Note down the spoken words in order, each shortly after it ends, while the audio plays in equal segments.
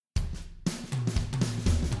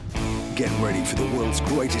Get ready for the world's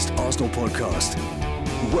greatest Arsenal podcast.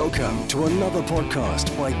 Welcome to another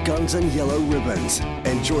podcast by Guns and Yellow Ribbons.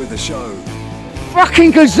 Enjoy the show.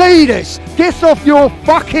 Fucking Gazidis, get off your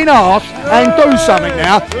fucking arse and do something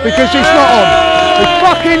now, because it's not on. It's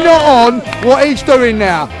fucking not on what he's doing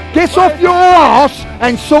now. Get off your arse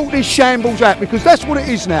and sort this shambles out, because that's what it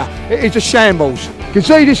is now. It is a shambles.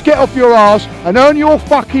 Gazidis, get off your arse and earn your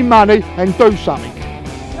fucking money and do something.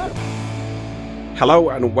 Hello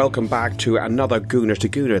and welcome back to another Gooner to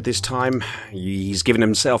Gooner. This time he's given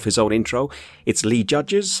himself his own intro. It's Lee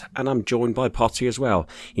Judges and I'm joined by Potsy as well.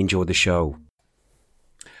 Enjoy the show.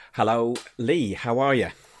 Hello Lee, how are you?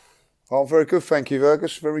 Oh, very good, thank you,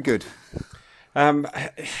 Fergus. Very good.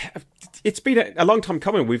 It's been a long time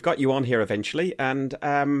coming. We've got you on here eventually, and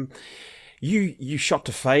you shot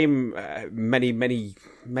to fame many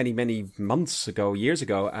months ago, years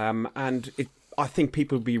ago, and I think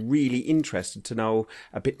people would be really interested to know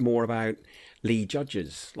a bit more about Lee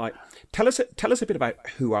Judges. Like, tell us a bit about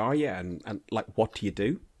who are you and like what do you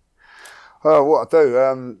do? What I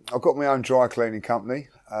do, I've got my own dry cleaning company.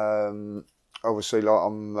 Obviously, like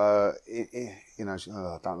I'm, I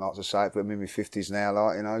don't like to say it, but I'm in my 50s now,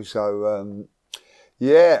 like, you know. So,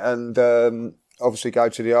 and obviously go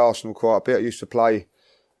to the Arsenal quite a bit. I used to play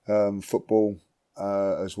football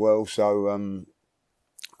as well, so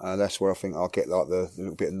that's where I think I'll get like the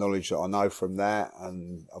little bit of knowledge that I know from that,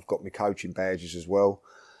 and I've got my coaching badges as well.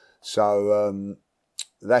 So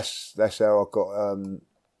that's how I got.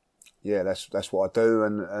 That's what I do,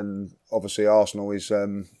 and obviously Arsenal is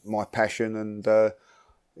my passion, and I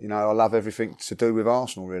love everything to do with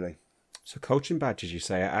Arsenal really. So coaching badges, you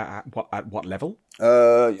say, at what level?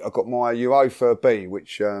 I got my UEFA B,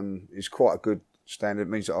 which is quite a good standard. It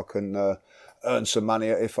means that I can earn some money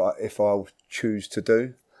if I choose to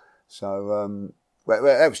do. So it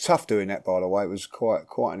was tough doing that, by the way. It was quite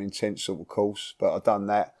an intense sort of course, but I've done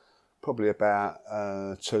that probably about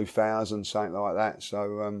 2000, something like that.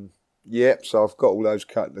 So. So I've got all those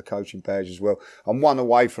the coaching badges as well. I'm one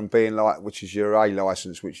away from being like, which is your A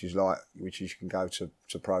licence, which you can go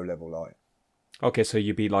to pro level like. Okay, so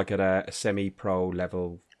you'd be like at a semi-pro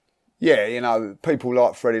level. Yeah, people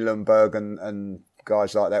like Freddie Lundberg and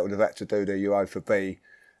guys like that would have had to do their UEFA B,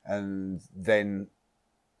 and then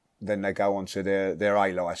they go on to their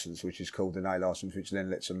A licence, which is called an A licence, which then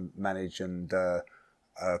lets them manage and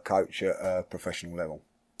coach at a professional level.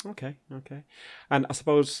 Okay. And I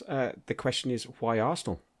suppose the question is, why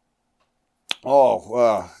Arsenal? Oh,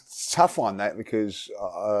 well, it's a tough one, that, because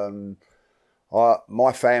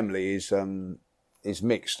my family is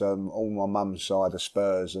mixed. All my mum's side are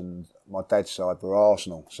Spurs and my dad's side were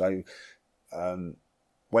Arsenal. So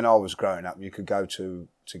when I was growing up, you could go to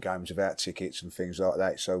games without tickets and things like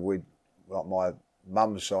that. So my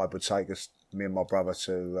mum's side would take us, me and my brother,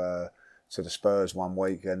 to the Spurs one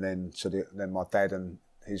week, and then then my dad and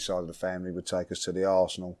his side of the family would take us to the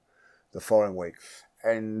Arsenal the following week.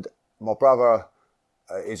 And my brother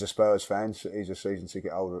is a Spurs fan, so he's a season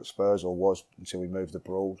ticket holder at Spurs, or was until we moved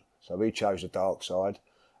abroad. So he chose the dark side.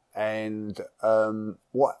 And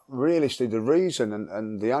what realistically the reason,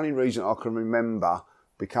 and the only reason I can remember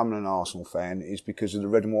becoming an Arsenal fan, is because of the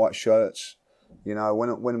red and white shirts. You know,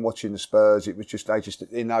 when watching the Spurs, it was just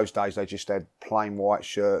in those days they just had plain white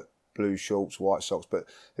shirt, blue shorts, white socks, but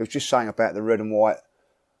it was just saying about the red and white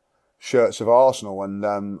shirts of Arsenal, and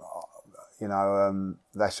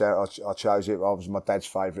that's how I chose it. I was my dad's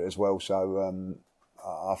favourite as well, so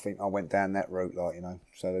I think I went down that route, like, you know.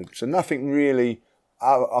 So nothing really.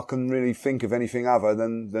 I can really think of anything other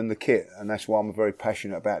than the kit, and that's why I'm very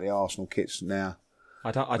passionate about the Arsenal kits now. I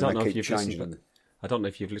don't know if you've listened. I don't know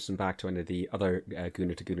if you've listened back to any of the other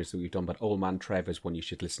Gooner to Gooners that we've done, but Old Man Trev is one you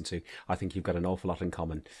should listen to. I think you've got an awful lot in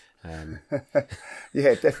common.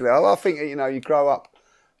 Yeah, definitely. I think you grow up.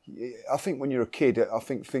 I think when you're a kid, I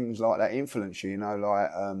think things like that influence you. You know, like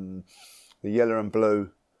the yellow and blue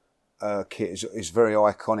kit is very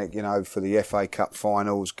iconic. For the FA Cup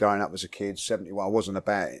finals, growing up as a kid. 71. I wasn't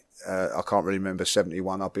about it. I can't really remember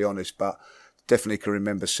 71. I'll be honest, but definitely can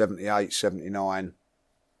remember 78, 79,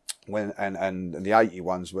 and the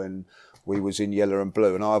 81s when we was in yellow and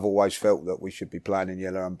blue. And I've always felt that we should be playing in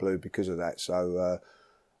yellow and blue because of that. So.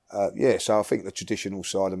 So I think the traditional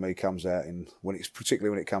side of me comes out particularly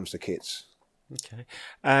when it comes to kits. Okay.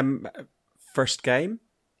 First game?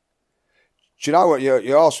 Do you know what?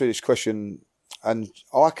 You asked me this question, and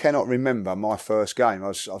I cannot remember my first game. I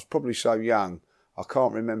was probably so young, I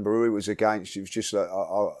can't remember who it was against. It was just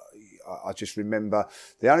I just remember,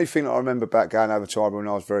 the only thing that I remember about going over to Ireland when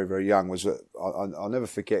I was very, very young was that I'll never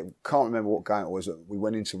forget, can't remember what game it was, that we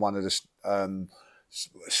went into one of the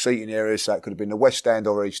seating areas, so it could have been the West Stand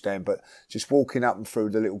or East Stand, but just walking up and through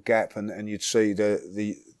the little gap and you'd see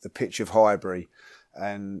the pitch of Highbury,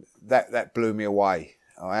 and that blew me away,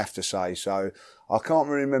 I have to say. So I can't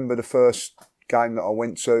really remember the first game that I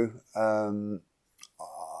went to. I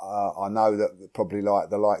know that probably like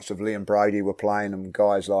the likes of Liam Brady were playing and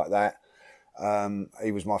guys like that.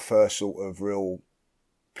 He was my first sort of real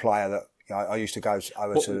player that I used to go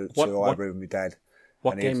over to Highbury with my dad.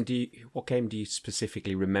 What game do you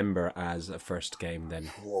specifically remember as a first game then?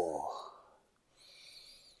 Whoa.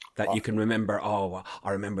 That you can remember, I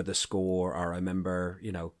remember the score, or I remember,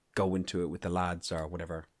 going to it with the lads or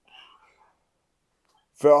whatever.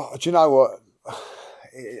 Do you know what?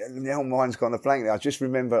 The whole mind's gone a blank there. I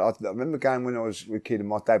remember going when I was a kid and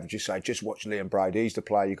my dad would just say, just watch Liam Brady. He's the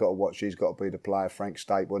player you've got to watch. He's got to be the player, Frank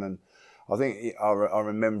Stapleton. And I think I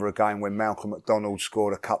remember a game when Malcolm McDonald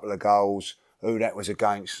scored a couple of goals. Who that was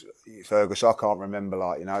against Fergus, I can't remember.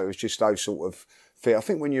 It was just those sort of fit. I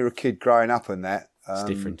think when you're a kid growing up and that, it's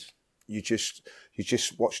different. You just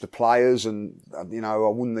watch the players, and I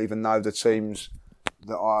wouldn't even know the teams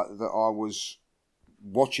that I was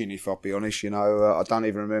watching. If I'll be honest, I don't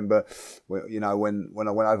even remember, when I went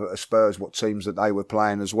over to Spurs, what teams that they were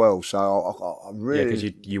playing as well. So I really, because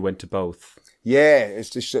you went to both. Yeah,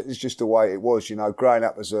 it's just the way it was. Growing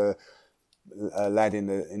up as a lad in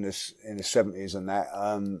the 70s and that,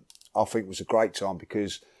 I think it was a great time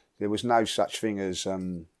because there was no such thing as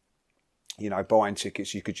buying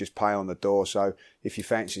tickets. You could just pay on the door. So if you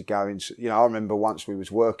fancied going, I remember once we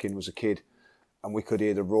was working as a kid, and we could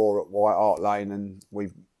hear the roar at White Hart Lane, and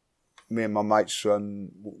me and my mates,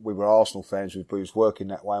 we were Arsenal fans. We was working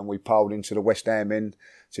that way, and we piled into the West Ham end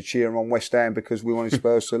to cheer on West Ham because we wanted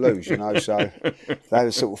Spurs to lose. So they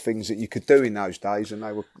were sort of things that you could do in those days, and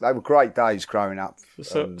they were great days growing up.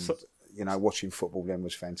 So watching football then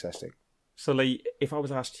was fantastic. So Lee, if I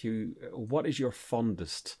was asked you, what is your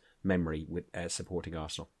fondest memory with supporting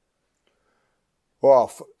Arsenal?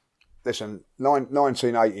 Well, listen,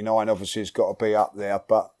 1989 obviously has got to be up there,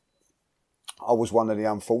 but I was one of the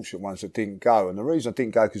unfortunate ones that didn't go. And the reason I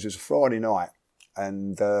didn't go because it was a Friday night,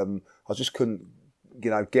 and I just couldn't,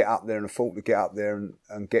 get up there and afford to get up there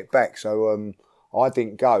and get back. So I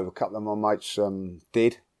didn't go. A couple of my mates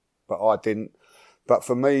did, but I didn't. But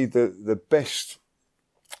for me, the best,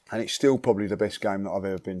 and it's still probably the best game that I've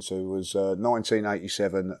ever been to, was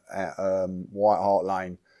 1987 at White Hart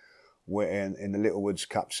Lane, in the Littlewoods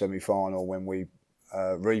Cup semi-final when we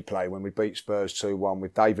when we beat Spurs 2-1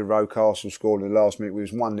 with David Rocastle scoring in the last minute. We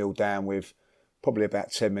was 1-0 down with probably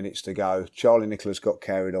about 10 minutes to go. Charlie Nicholas got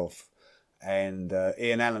carried off, and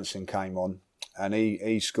Ian Allenson came on, and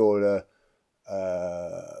he scored a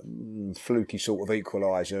fluky sort of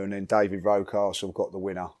equaliser, and then David Rocastle got the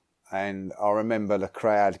winner. And I remember the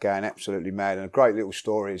crowd going absolutely mad. And a great little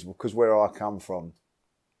story is because where I come from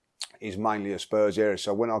is mainly a Spurs area.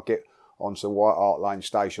 So when I get onto White Hart Lane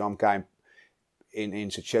station, I'm going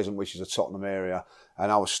into Chesham, which is a Tottenham area.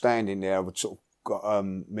 And I was standing there. We'd sort of got,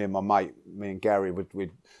 me and my mate, me and Gary,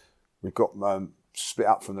 we'd got split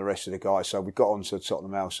up from the rest of the guys. So we got onto the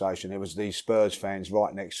Tottenham Hale station. There was these Spurs fans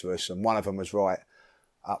right next to us, and one of them was right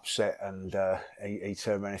upset, and he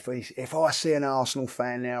turned around. If I see an Arsenal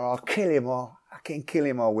fan now, I'll kill him. I can kill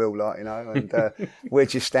him. I will, And we're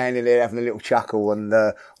just standing there having a little chuckle, and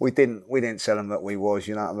we didn't tell them that we was,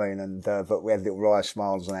 you know what I mean. And but we had little wry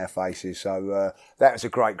smiles on our faces. So that was a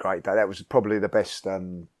great day. That was probably the best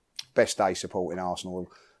day supporting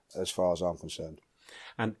Arsenal as far as I'm concerned.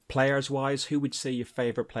 And players-wise, who would say your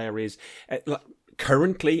favourite player is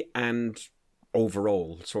currently and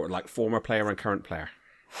overall, sort of like former player and current player?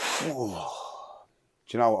 Oh.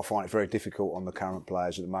 Do you know what? I find it very difficult on the current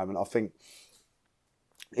players at the moment. I think,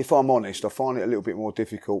 if I'm honest, I find it a little bit more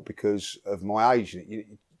difficult because of my age.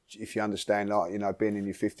 If you understand, being in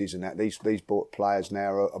your 50s and that, these players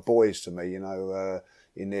now are boys to me, in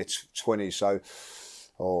their 20s. So,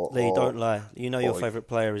 Lee, don't lie. Your favourite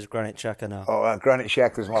player is Granit Xhaka now. Granit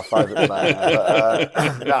Xhaka is my favourite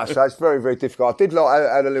player. So it's very, very difficult. I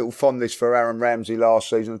had a little fondness for Aaron Ramsey last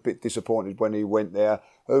season. I was a bit disappointed when he went there.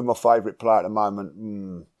 Who's my favourite player at the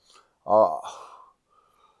moment? I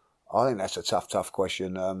think that's a tough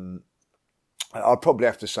question. I'd probably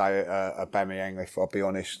have to say Aubameyang, if I'll be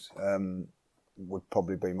honest, would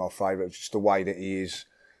probably be my favourite. Just the way that he is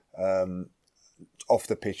off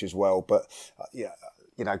the pitch as well. But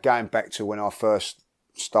going back to when I first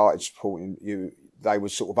started supporting you, they were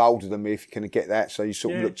sort of older than me, if you can get that. So you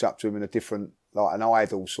sort of looked up to him in a different, like an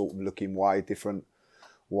idol sort of looking way, different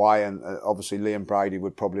way, and obviously Liam Brady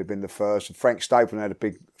would probably have been the first. And Frank Stapleton had a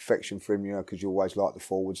big affection for him, because you always liked the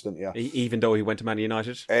forwards, didn't you? Even though he went to Man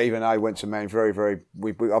United? Even though he went to Man, very, very...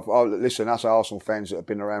 listen, us Arsenal fans that have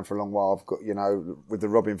been around for a long while, I've got, with the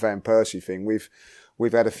Robin Van Persie thing,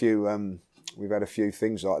 we've had a few... We've had a few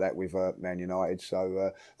things like that with Man United,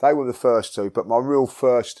 so they were the first two. But my real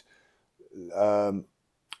first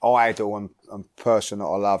idol and person that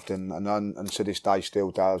I loved and to this day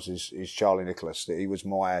still does is Charlie Nicholas. That he was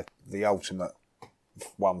the ultimate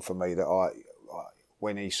one for me. That I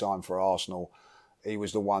when he signed for Arsenal, he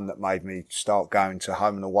was the one that made me start going to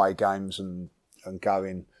home and away games and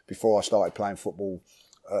going before I started playing football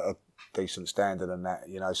at a decent standard and that.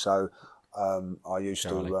 So I used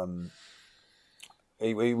Charlie. To.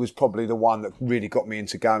 He was probably the one that really got me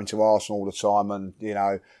into going to Arsenal all the time, and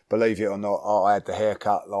believe it or not, I had the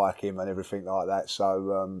haircut like him and everything like that.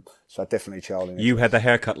 So definitely Charlie. You had the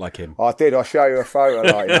haircut like him. I did. I'll show you a photo,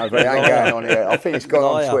 but it ain't going on here. I think it's gone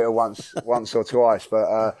on Twitter once or twice,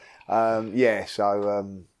 but yeah.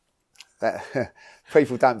 So that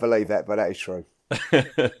people don't believe that, but that is true.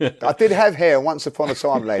 I did have hair once upon a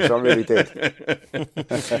time, lads. I really did.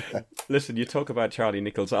 Listen, you talk about Charlie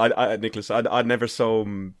Nicholas. I never saw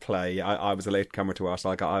him play. I was a late comer to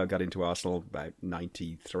Arsenal. I got into Arsenal about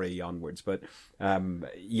 93 onwards. But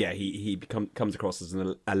he comes across as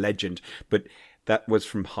a legend. But that was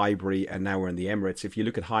from Highbury, and now we're in the Emirates. If you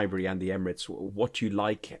look at Highbury and the Emirates, what you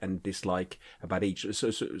like and dislike about each.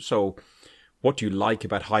 So what do you like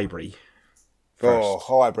about Highbury? First. Oh,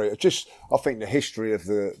 Highbury! I think the history of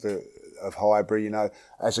of Highbury.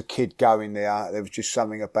 As a kid going there was just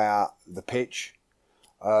something about the pitch.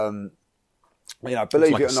 Believe it was like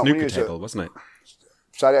it or not, a snooker table, wasn't it?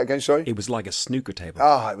 Say that again. Sorry. It was like a snooker table.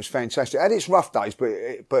 Oh, it was fantastic. It had its rough days,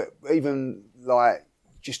 but even like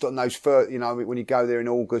just on those first, when you go there in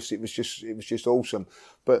August, it was just awesome.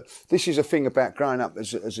 But this is a thing about growing up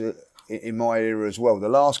in my era as well. The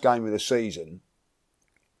last game of the season,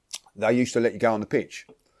 they used to let you go on the pitch.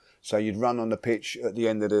 So you'd run on the pitch at the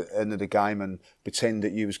end of the game and pretend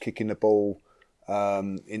that you was kicking the ball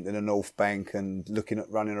into the North Bank and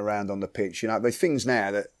running around on the pitch. There's things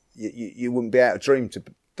now that you wouldn't be able to dream to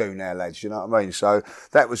do now, lads. You know what I mean? So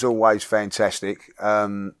that was always fantastic.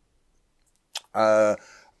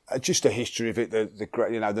 Just the history of it,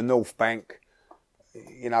 the North Bank.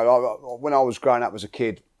 When I was growing up as a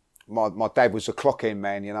kid, my dad was a clock end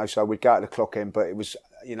man, so we'd go to the clock end, but it was,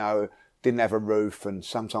 didn't have a roof, and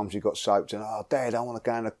sometimes you got soaked and, oh, Dad, I want to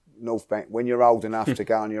go in the North Bank. When you're old enough to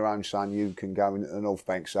go on your own, son, you can go into the North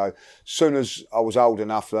Bank. So as soon as I was old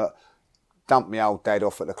enough, that dumped my old dad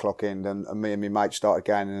off at the clock end, and me and my mate started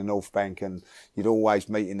going in the North Bank, and you'd always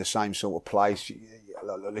meet in the same sort of place.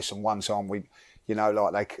 Listen, one time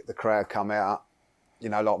the crowd come out,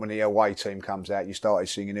 like when the away team comes out, you started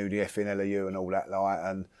singing Who the Effing Hell Are You and all that,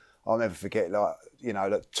 and I'll never forget,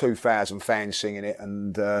 2,000 fans singing it,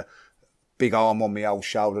 and big arm on my old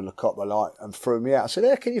shoulder, the copper, and threw me out. I said,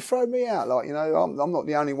 how can you throw me out? I'm not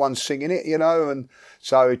the only one singing it, and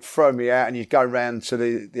so he'd throw me out, and you'd go round to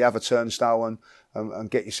the other turnstile and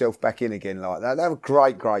get yourself back in again like that. They were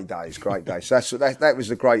great days. So that was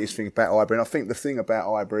the greatest thing about Highbury. And I think the thing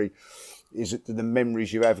about Highbury is the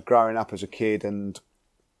memories you have growing up as a kid and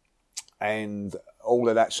all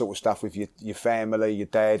of that sort of stuff with your family, your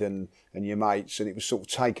dad and your mates, and it was sort of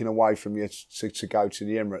taken away from you to go to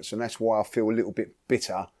the Emirates, and that's why I feel a little bit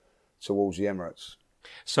bitter towards the Emirates.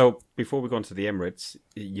 So before we go on to the Emirates,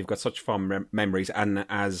 you've got such fond memories, and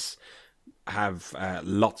as have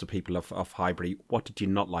lots of people of Highbury. What did you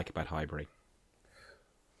not like about Highbury?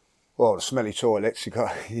 Well, the smelly toilets, I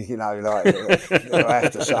have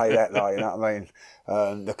to say that, you know what I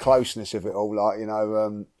mean? The closeness of it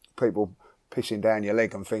all, people pissing down your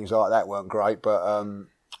leg and things like that weren't great, but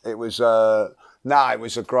it was it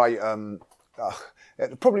was a great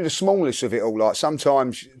probably the smallest of it all.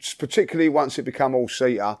 Sometimes, particularly once it became all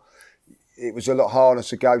seater, it was a lot harder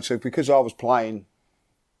to go to because I was playing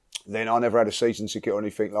then. I never had a season ticket or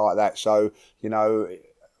anything like that, so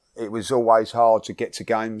it was always hard to get to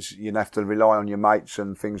games. You'd have to rely on your mates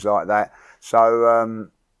and things like that. So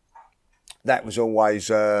that was always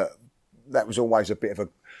a bit of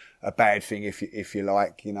a bad thing, if you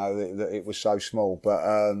like, that it was so small.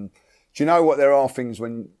 But do you know what? There are things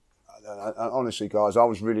when, honestly, guys, I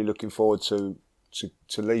was really looking forward to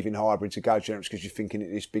leaving Highbury to go to Emirates because you're thinking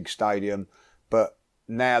at this big stadium. But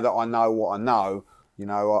now that I know what I know,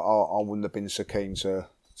 I wouldn't have been so keen to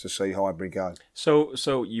see Highbury go. So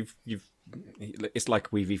you've it's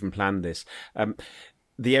like we've even planned this.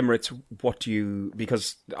 The Emirates,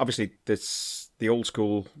 because obviously the old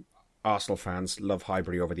school Arsenal fans love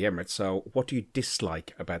Highbury over the Emirates. So what do you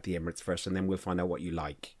dislike about the Emirates first, and then we'll find out what you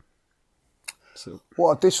like. So,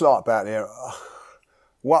 what I dislike about the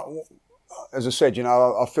Emirates, as I said,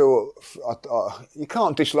 I feel you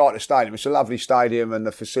can't dislike the stadium. It's a lovely stadium and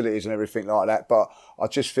the facilities and everything like that. But I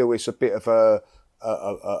just feel it's a bit of a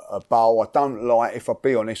bowl. I don't like, if I'll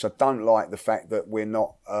be honest, I don't like the fact that we're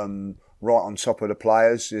not right on top of the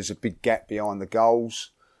players. There's a big gap behind the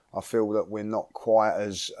goals. I feel that we're not quite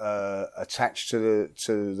as attached to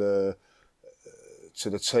the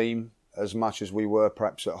team as much as we were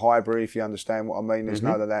perhaps at Highbury, if you understand what I mean. There's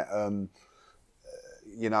none of that.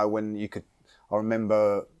 When you could, I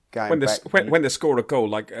remember going when they scored a goal,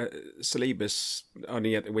 like Salibas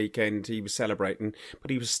only at the weekend, he was celebrating,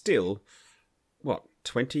 but he was still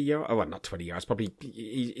 20 yards? Oh, well, not 20 yards. Probably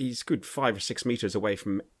he's good 5 or 6 meters away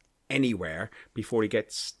from anywhere before he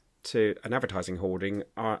gets to an advertising hoarding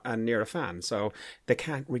and near a fan. So they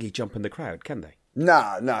can't really jump in the crowd, can they?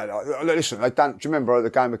 No. Listen, they don't. Do you remember the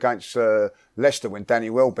game against Leicester when Danny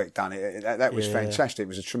Welbeck done it? That was fantastic. It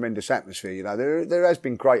was a tremendous atmosphere. There has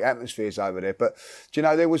been great atmospheres over there, but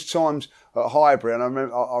there was times at Highbury, and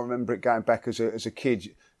I remember it going back as a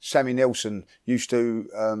kid. Sammy Nelson used to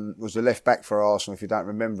was the left back for Arsenal. If you don't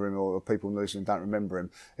remember him, or people listening don't remember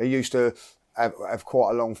him, he used to have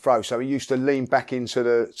quite a long throw. So he used to lean back into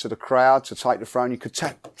the crowd to take the throw, and you could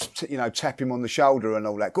tap him on the shoulder and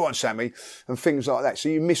all that. Go on, Sammy, and things like that. So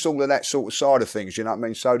you miss all of that sort of side of things. You know what I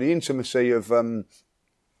mean? So the intimacy of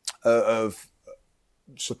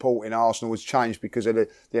supporting Arsenal has changed because of the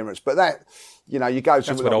Emirates. But that, you go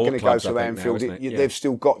to, I'm going to go to Anfield. They've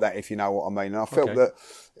still got that, if you know what I mean. And I felt that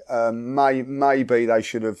maybe they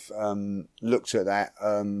should have looked at that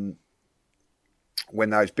when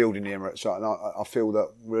they was building the Emirates. And I feel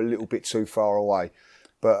that we're a little bit too far away.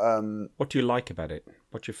 But what do you like about it?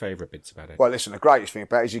 What's your favourite bits about it? Well, listen, the greatest thing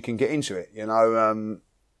about it is you can get into it. The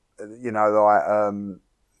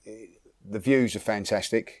views are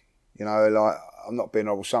fantastic. I'm not being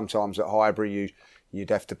horrible. Sometimes at Highbury, you'd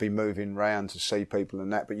have to be moving round to see people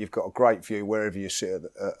and that, but you've got a great view wherever you sit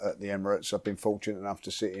at the Emirates. I've been fortunate enough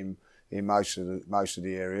to sit in most of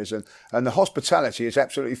the areas, and the hospitality is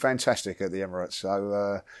absolutely fantastic at the Emirates.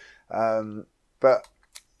 So, but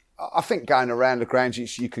I think going around the grounds,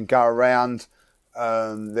 you can go around.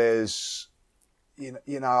 There's,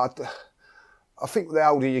 I think the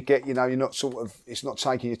older you get, you're not it's not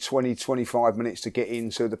taking you 20, 25 minutes to get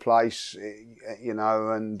into the place,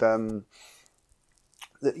 and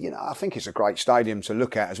I think it's a great stadium to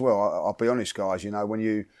look at as well. I'll be honest, guys,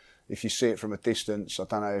 if you see it from a distance, I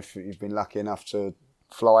don't know if you've been lucky enough to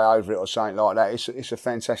fly over it or something like that. It's a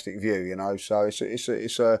fantastic view, so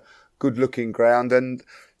it's a good looking ground. And do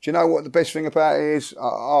you know what the best thing about it is?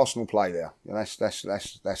 Arsenal play there. That's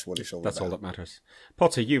what it's all about. That's all that matters.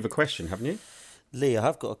 Potter, you've a question, haven't you? Lee, I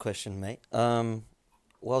have got a question, mate.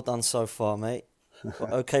 Well done so far, mate.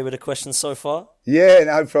 Okay with the questions so far? Yeah,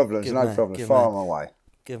 no problems. Good no man, problems. good Fire man. them away.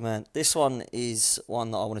 Good man. This one is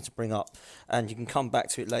one that I wanted to bring up, and you can come back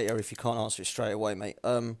to it later if you can't answer it straight away, mate.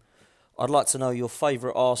 I'd like to know your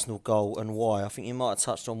favourite Arsenal goal and why. I think you might have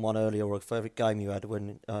touched on one earlier, or a favourite game you had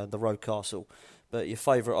when the Roadcastle. But your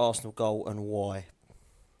favourite Arsenal goal and why?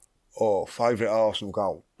 Oh, favourite Arsenal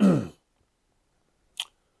goal. Well,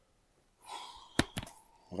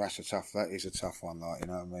 that is a tough one, like, you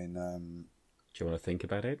know what I mean? Do you want to think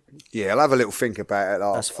about it? Yeah, I'll have a little think about it.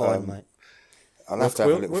 That's fine, mate. I'll have to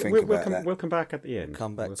have a little think about that. We'll come back at the end.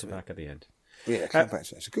 Come back at the end. Yeah, come back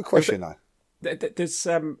to it. It's a good question, though. There's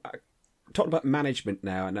talking about management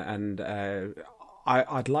now, and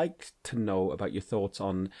I'd like to know about your thoughts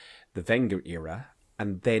on the Wenger era,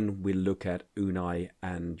 and then we'll look at Unai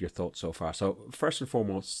and your thoughts so far. So first and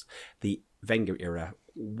foremost, the Wenger era.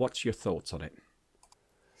 What's your thoughts on it?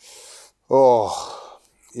 Oh,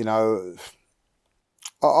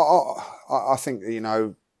 I think,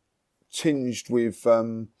 tinged with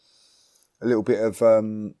a little bit of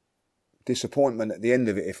disappointment at the end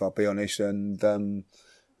of it, if I'll be honest. And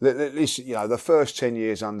at least, the first 10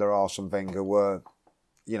 years under Arsene Wenger were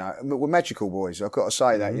magical, boys. I've got to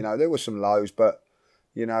say that. There were some lows, but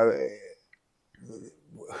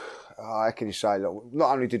how can you say? Look,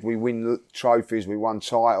 not only did we win trophies, we won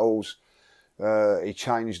titles. He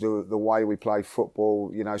changed the way we played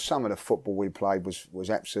football. Some of the football we played was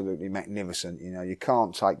absolutely magnificent. You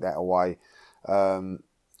can't take that away. The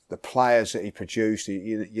players that he produced,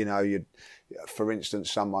 for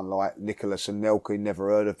instance, someone like Nicolas Anelka, never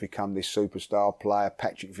heard of, become this superstar player.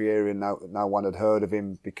 Patrick Vieira, no one had heard of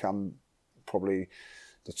him, become probably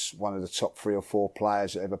one of the top 3 or 4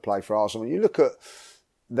 players that ever played for Arsenal. When you look at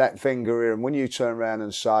that Wenger era, and when you turn around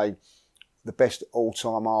and say, the best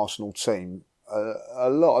all-time Arsenal team, a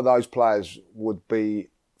lot of those players would be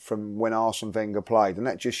from when Arsene Wenger played, and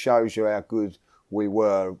that just shows you how good we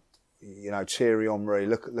were. You know, Thierry Henry,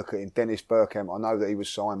 look at him, Dennis Bergkamp. I know that he was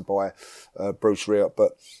signed by Bruce Rioch,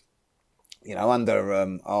 but you know,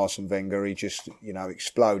 under Arsene Wenger, he just, you know,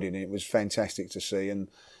 exploded. It was fantastic to see, and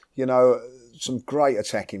you know, some great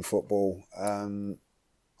attacking football. I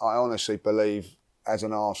honestly believe, as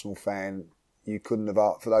an Arsenal fan, you couldn't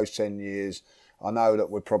have, for those 10 years. I know that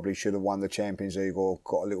we probably should have won the Champions League or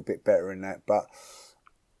got a little bit better in that, but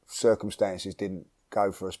circumstances didn't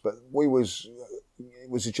go for us. But it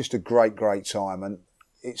was just a great time, and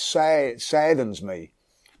it saddens me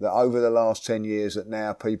that over the last 10 years that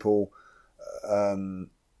now people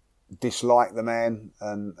dislike the man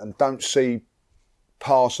and don't see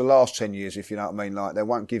past the last 10 years, if you know what I mean. Like, they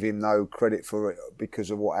won't give him no credit for it because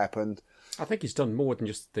of what happened. I think he's done more than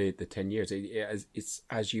just the 10 years. It's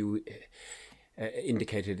as you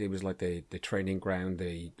indicated, it was like the training ground.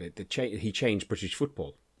 He changed British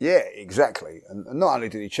football. Yeah, exactly. And not only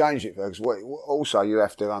did he change it, because also you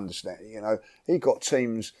have to understand, you know, he got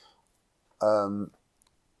teams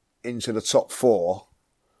into the top four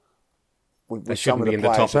with some of the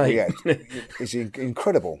players that we had. It's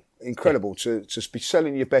incredible to be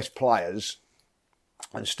selling your best players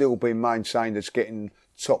and still being maintained as getting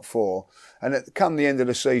top four, and come the end of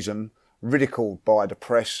the season, ridiculed by the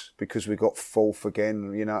press because we got fourth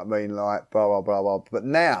again. You know what I mean? Like blah blah blah blah. But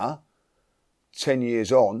now, 10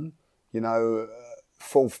 years on, you know,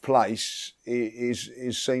 fourth place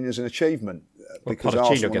is seen as an achievement, because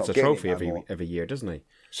Pochettino gets a trophy every year, doesn't he?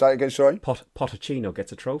 Say again, sorry. Pochettino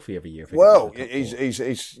gets a trophy every year. Well,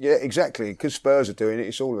 he's yeah, exactly. Because Spurs are doing it,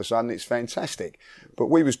 it's all of a sudden it's fantastic. But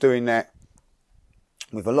we was doing that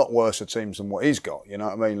with a lot worse teams than what he's got. You know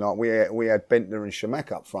what I mean? Like we had Bentner and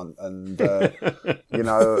Shamak up front, and you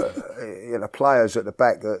know, players at the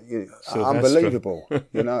back that are unbelievable.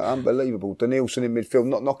 You know, unbelievable. Danielson in midfield,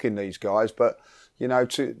 not knocking these guys, but you know,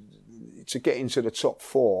 to get into the top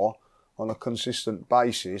four on a consistent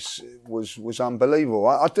basis was unbelievable.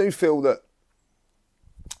 I do feel that,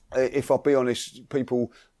 if I'll be honest,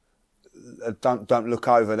 people don't look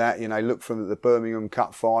over that. You know, look from the Birmingham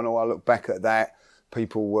Cup final. I look back at that. I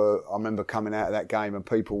remember coming out of that game and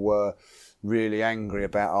people were really angry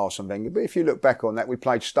about Arsene Wenger. But if you look back on that, we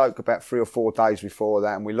played Stoke about 3 or 4 days before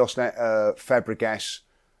that, and we lost that Fabregas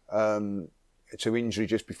to injury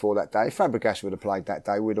just before that day. If Fabregas would have played that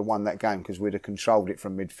day, we'd have won that game because we'd have controlled it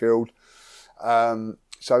from midfield.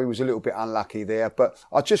 So he was a little bit unlucky there. But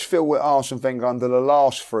I just feel with Arsene Wenger under the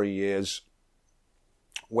last 3 years,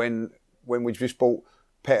 when we just bought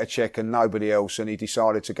Petr Cech and nobody else, and he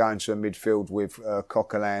decided to go into a midfield with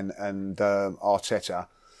Coquelin and Arteta,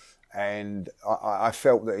 and I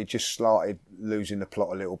felt that he just started losing the plot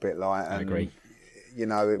a little bit. Like, and, I agree. You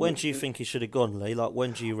know, when do you think he should have gone, Lee? Like,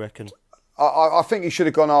 when do you reckon? I think he should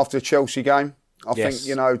have gone after the Chelsea game. I Yes. think,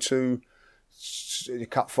 you know, to the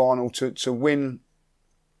cup final to win.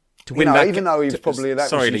 To win you know, that, even though he was probably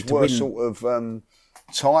was his worst win. sort of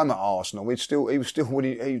time at Arsenal, he was still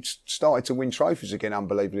winning. He started to win trophies again.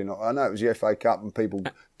 Unbelievably, not. I know it was the FA Cup and people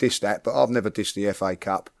dissed that, but I've never dissed the FA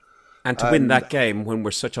Cup. And to win that game when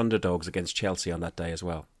we're such underdogs against Chelsea on that day as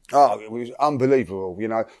well. Oh, it was unbelievable, you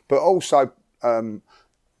know. But also,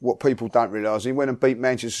 what people don't realise, he went and beat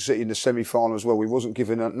Manchester City in the semi-final as well. We wasn't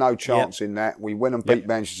given no chance in that. We went and beat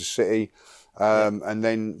Manchester City, and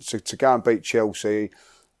then to go and beat Chelsea.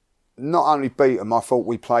 Not only beat them, I thought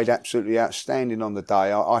we played absolutely outstanding on the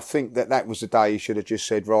day. I think that was the day he should have just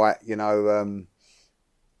said, right, you know.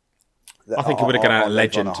 I think he would have gone out a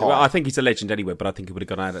legend. Well, I think he's a legend anyway, but I think he would have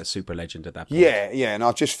gone out a super legend at that point. Yeah, and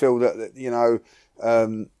I just feel that you know,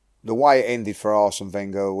 the way it ended for Arsene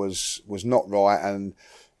Wenger was not right, and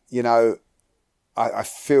you know, I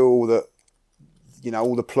feel that, you know,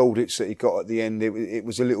 all the plaudits that he got at the end, it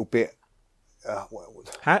was a little bit.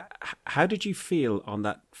 How did you feel on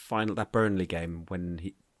that Burnley game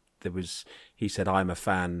when he said, "I'm a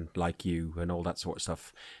fan like you" and all that sort of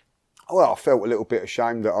stuff? Well, I felt a little bit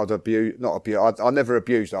ashamed that I never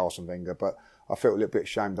abused Arsene Wenger, but I felt a little bit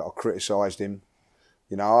ashamed that I criticised him.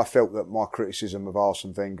 You know, I felt that my criticism of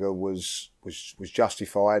Arsene Wenger was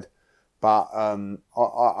justified, but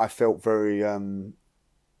I felt very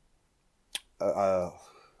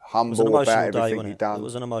humble about everything he'd done. It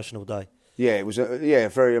was an emotional day. Yeah, it was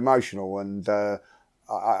very emotional, and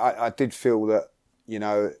I did feel that, you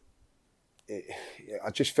know, I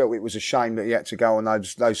just felt it was a shame that he had to go on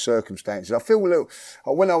those circumstances. I feel a little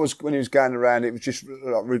when he was going around, it was just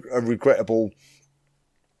like a regrettable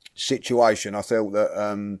situation. I felt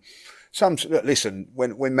that listen,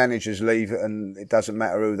 when managers leave, and it doesn't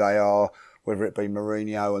matter who they are, whether it be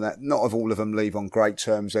Mourinho and that. Not of all of them leave on great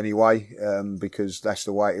terms anyway, because that's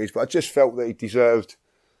the way it is. But I just felt that he deserved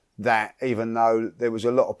that, even though there was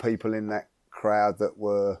a lot of people in that crowd that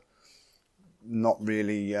were not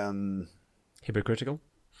really hypocritical.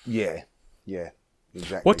 Yeah,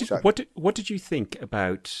 exactly. What did you think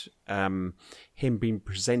about him being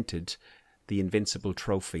presented the Invincible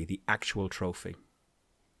Trophy, the actual trophy?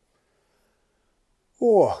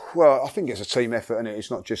 Oh, well, I think it's a team effort, and it's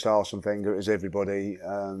not just Arsene Wenger; it's everybody.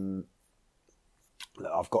 I've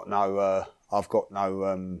got no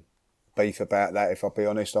beef about that. If I'll be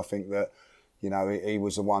honest, I think that he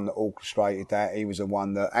was the one that orchestrated that. He was the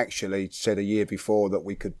one that actually said a year before that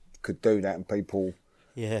we could do that, and people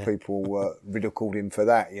ridiculed him for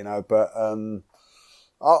that. But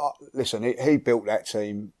listen, he built that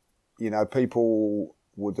team. People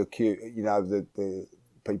would accuse, the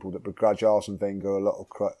people that begrudge Arsene Wenger a lot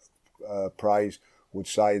of praise would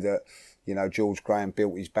say that, George Graham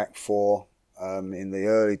built his back four in the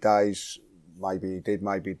early days. Maybe he did,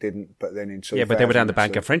 maybe he didn't. But then in 2000, yeah, but they were down the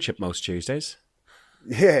Bank of Friendship most Tuesdays.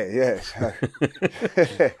 Yeah. So,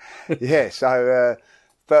 yeah. So,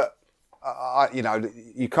 but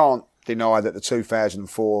you can't deny that the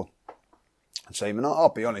 2004 team, and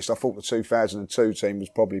I'll be honest, I thought the 2002 team was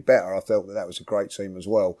probably better. I felt that was a great team as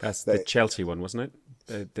well. That's the Chelsea one, wasn't it?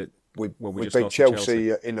 We beat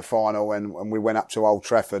Chelsea in the final, and we went up to Old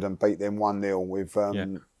Trafford and beat them 1-0 with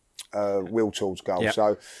Wiltord's goal. Yeah.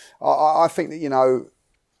 So I think that,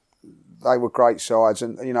 they were great sides,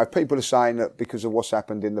 and people are saying that because of what's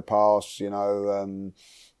happened in the past,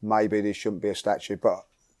 maybe there shouldn't be a statue. But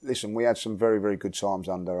listen, we had some very, very good times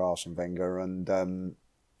under Arsene Wenger, and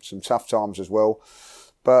some tough times as well.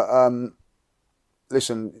 But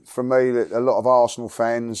listen, for me, a lot of Arsenal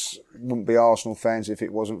fans wouldn't be Arsenal fans if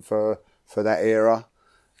it wasn't for that era,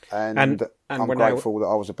 and I'm grateful that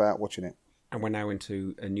I was about watching it. And we're now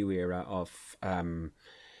into a new era of the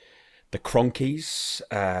Cronkies,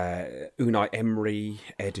 Unai Emery,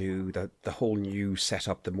 Edu, the whole new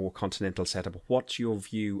setup, the more continental setup. What's your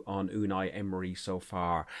view on Unai Emery so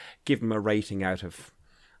far? Give him a rating out of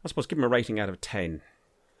 10.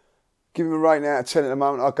 Give him a rating out of 10 at the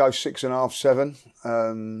moment. I'd go 6.5, 7.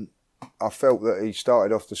 I felt that he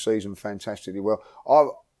started off the season fantastically well.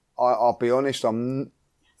 I'll be honest, I'm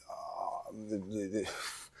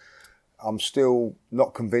still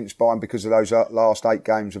not convinced by him because of those last 8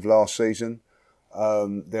 games of last season.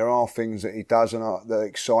 There are things that he does that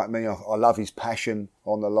excite me. I love his passion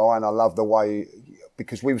on the line. I love the way,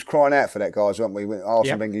 because we was crying out for that, guys, weren't we?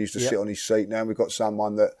 Arsene Wenger used to sit on his seat. Now we've got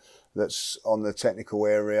someone that's on the technical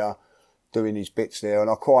area doing his bits there, and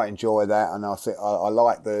I quite enjoy that. And I think I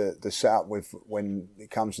like the setup with when it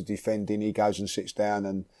comes to defending, he goes and sits down,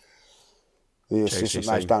 and the assistant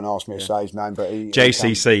manager, don't ask me to say his name, but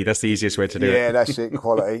JCC, that's the easiest way to do it. Yeah, that's it,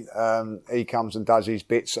 quality. He comes and does his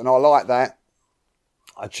bits, and I like that.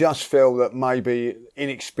 I just feel that maybe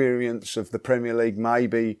inexperience of the Premier League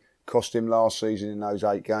maybe cost him last season in those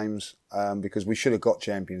 8 games, because we should have got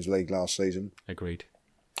Champions League last season. Agreed.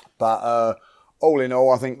 But all in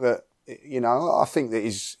all, I think that,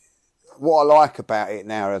 what I like about it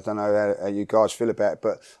now, I don't know how you guys feel about it,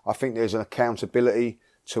 but I think there's an accountability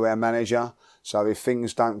to our manager. So if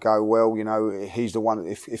things don't go well, he's the one.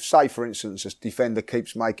 If say, for instance, a defender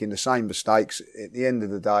keeps making the same mistakes, at the end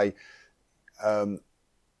of the day,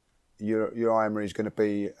 your Emery is going to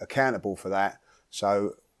be accountable for that.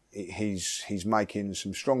 So he's making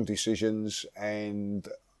some strong decisions. And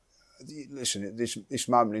listen, at this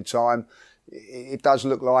moment in time, it does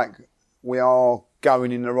look like we are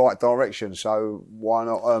going in the right direction. So why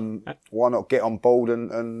not get on board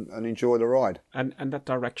and enjoy the ride? And that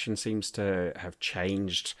direction seems to have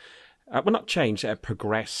changed.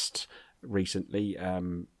 Progressed recently.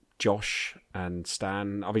 Josh and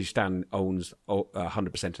Stan. Obviously, Stan owns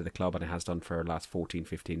 100% of the club and it has done for the last 14,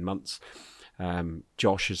 15 months.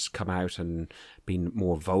 Josh has come out and been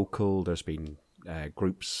more vocal. There's been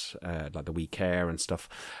groups like the We Care and stuff.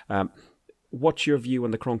 What's your view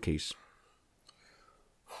on the Cronkies?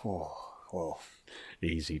 Oh, well,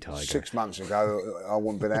 easy, Tiger. 6 months ago, I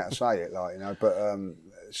wouldn't been able to say it, but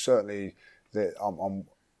certainly that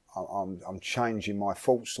I'm changing my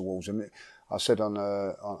thoughts towards him. I said on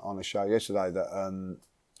a show yesterday that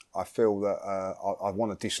I feel that I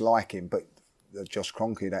want to dislike him, but Josh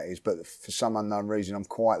Kroenke, that is. But for some unknown reason, I'm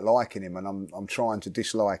quite liking him, and I'm trying to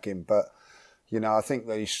dislike him. But I think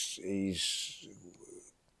that he's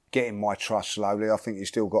getting my trust slowly. I think he's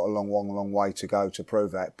still got a long way to go to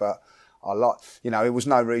prove that. But I like, there was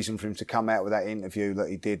no reason for him to come out with that interview that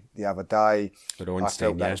he did the other day. I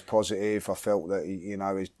felt that was positive. I felt that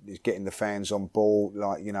he's getting the fans on board,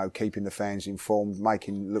 keeping the fans informed,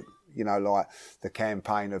 making look, like the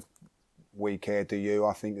campaign of "We Care, Do You?"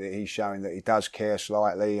 I think that he's showing that he does care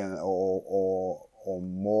slightly or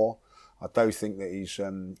more. I do think that he's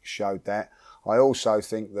showed that. I also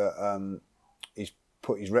think that he's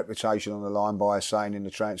put his reputation on the line by saying in the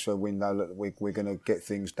transfer window that we're going to get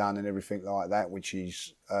things done and everything like that, which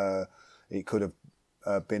it could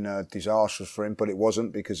have been disastrous for him, but it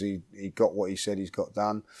wasn't, because he got what he said he's got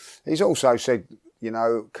done. He's also said,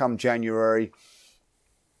 come January,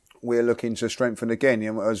 we're looking to strengthen again.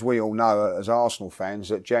 As we all know, as Arsenal fans,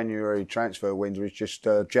 that January transfer window is just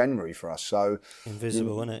January for us. So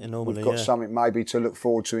invisible, isn't it? Normally, we've got something maybe to look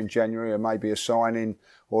forward to in January, and maybe a signing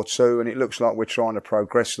or two. And it looks like we're trying to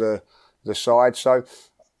progress the side. So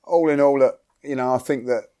all in all, I think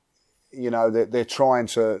that that they're trying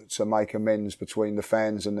to make amends between the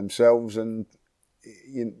fans and themselves, and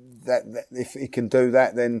that if he can do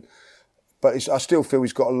that, then. But I still feel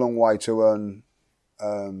he's got a long way to earn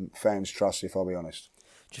fans' trust, if I'll be honest.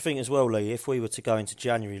 Do you think as well, Lee, if we were to go into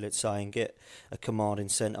January, let's say, and get a commanding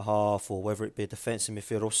centre-half, or whether it be a defensive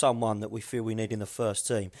midfielder, or someone that we feel we need in the first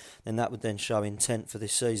team, then that would then show intent for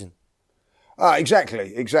this season?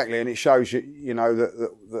 Exactly. And it shows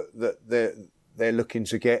that they're looking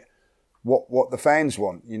to get what the fans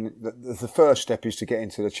want. The first step is to get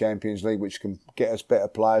into the Champions League, which can get us better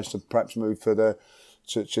players to perhaps move to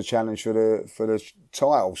challenge for the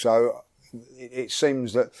title. So it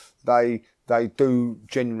seems that they do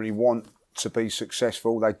genuinely want to be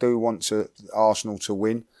successful. They do want Arsenal to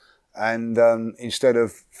win, and instead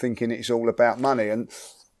of thinking it's all about money. And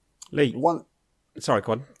Lee, sorry,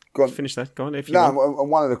 go on. Finish that. Go on. If you want. And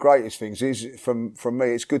one of the greatest things is from me,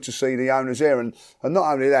 it's good to see the owners there, and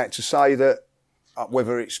not only that, to say that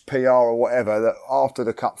whether it's PR or whatever, that after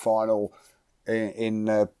the cup final in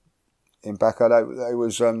Baku, they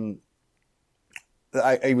was.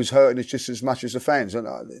 He was hurting us just as much as the fans, and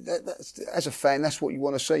as a fan, that's what you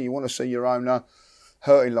want to see. You want to see your owner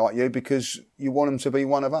hurting like you, because you want him to be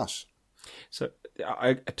one of us. So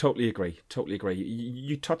I totally agree.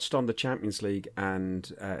 You touched on the Champions League and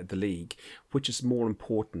the league. Which is more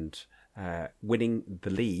important, winning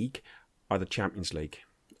the league or the Champions League?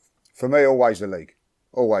 For me, always the league.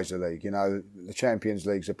 Always the league. The Champions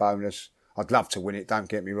League's a bonus. I'd love to win it. Don't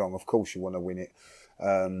get me wrong. Of course, you want to win it,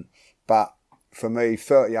 but for me,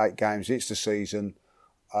 38 games, it's the season,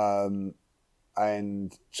 and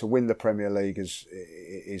to win the Premier League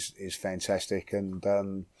is fantastic. And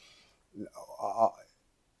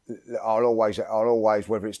I'll always,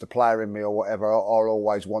 whether it's the player in me or whatever, I'll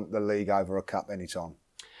always want the league over a cup anytime.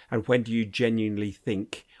 And when do you genuinely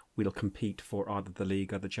think we'll compete for either the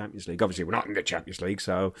league or the Champions League? Obviously, we're not in the Champions League,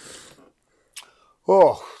 so.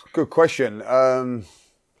 Oh, good question.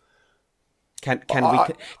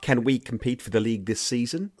 Can we compete for the league this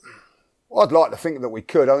season? Well, I'd like to think that we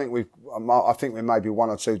could. I think we may be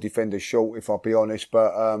one or two defenders short, if I'll be honest.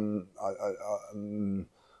 But I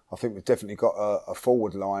think we've definitely got a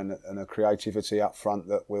forward line and a creativity up front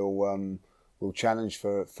that will challenge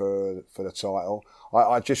for the title.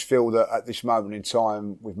 I just feel that at this moment in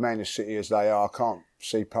time, with Man City as they are, I can't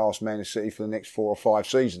see past Man City for the next 4 or 5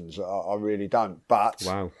 seasons. I really don't. But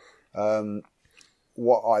wow.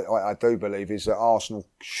 What I do believe is that Arsenal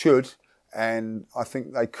should, and I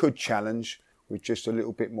think they could challenge with just a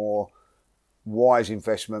little bit more wise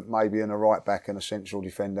investment, maybe in a right back and a central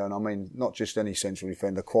defender. And I mean, not just any central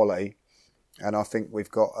defender, quality. And I think we've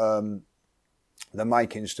got the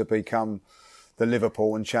makings to become the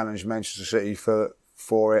Liverpool and challenge Manchester City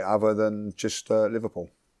for it, other than just Liverpool.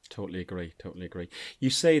 Totally agree. You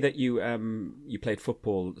say that you played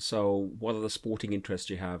football. So, what are the sporting interests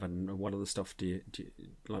you have, and what other stuff do you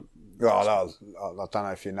like? Well, I don't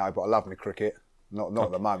know if you know, but I love my cricket. Not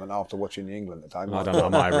at the moment. After watching the England today, I don't know.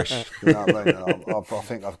 I'm Irish. You know what I mean? I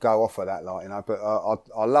think I've go off of that, But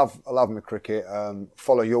I love my cricket.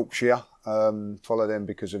 Follow Yorkshire. Follow them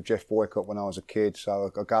because of Jeff Boycott when I was a kid. So I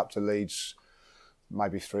go up to Leeds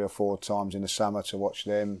maybe 3 or 4 times in the summer to watch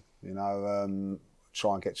them.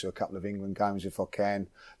 Try and get to a couple of England games if I can.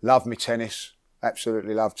 Love me tennis.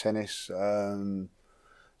 Absolutely love tennis. And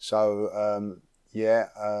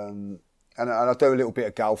I do a little bit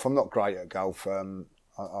of golf. I'm not great at golf.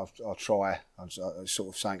 I'll try. It's sort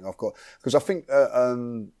of something I've got, because I think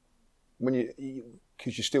when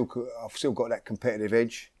because I've still got that competitive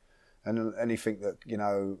edge, and anything that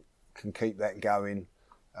can keep that going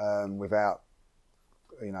without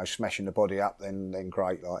smashing the body up, then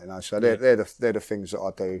great, So they're the things that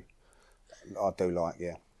I do like,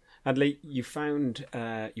 yeah. And Lee, you found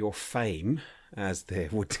your fame, as they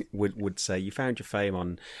would say. You found your fame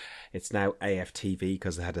on, it's now AFTV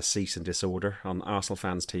because they had a cease and disorder on Arsenal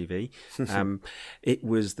Fans TV. It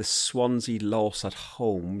was the Swansea loss at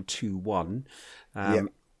home 2-1.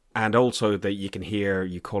 And also that you can hear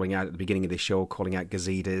you calling out at the beginning of the show, calling out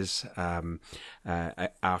Gazidis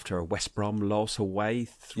after a West Brom loss away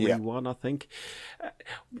 3-1, I think.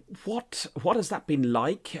 What has that been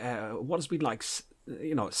like? What has been like,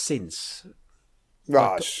 since?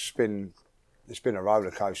 Well, it's been a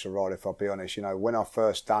roller coaster ride, if I'll be honest. When I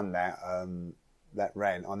first done that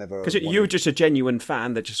rant, I never. Because you were just a genuine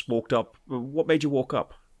fan that just walked up. What made you walk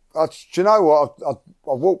up? Do you know what? I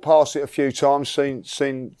walked past it a few times, seen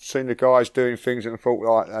the guys doing things, and I thought,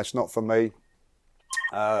 like, that's not for me.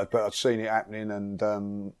 But I'd seen it happening, and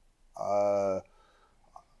the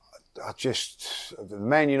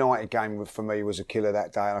Man United game for me was a killer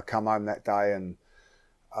that day. And I come home that day, and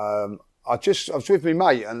I was with my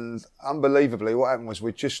mate, and unbelievably, what happened was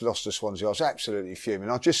we just lost to Swansea. I was absolutely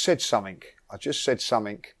fuming. I just said something.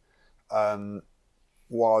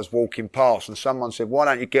 While I was walking past, and someone said, "Why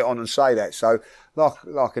don't you get on and say that?" So,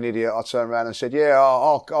 like an idiot, I turned around and said, "Yeah,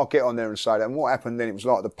 I'll get on there and say that." And what happened then? It was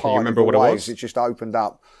like the part of the waves. It just opened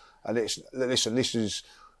up, and it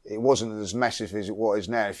wasn't as massive as what it is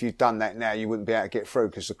now. If you'd done that now, you wouldn't be able to get through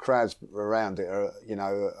because the crowds around it are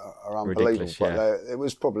unbelievable. But it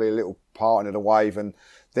was probably a little part of the wave, and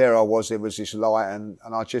there I was. There was this light, and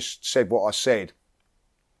I just said what I said.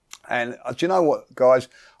 And do you know what, guys?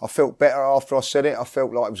 I felt better after I said it. I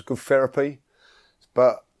felt like it was good therapy.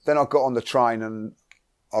 But then I got on the train and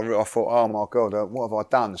I thought, oh my God, what have I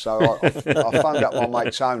done? So I phoned up my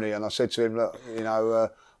mate Tony and I said to him, look,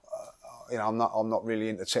 I'm not really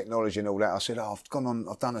into technology and all that. I said, I've gone on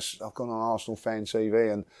Arsenal Fan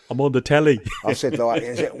TV and I'm on the telly. I said, like,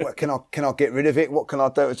 can I get rid of it? What can I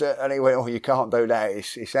do? And he went, oh, you can't do that.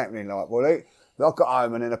 It's happening. Like, well, I got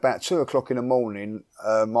home and then about 2:00 in the morning,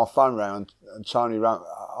 my phone rang and Tony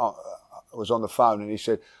was on the phone and he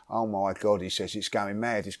said, oh my God, he says, it's going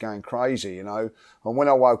mad, it's going crazy, And when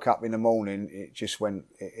I woke up in the morning, it just went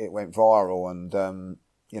viral and, then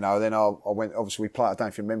I went, obviously I don't know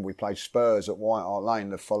if you remember, we played Spurs at White Hart Lane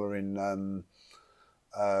the following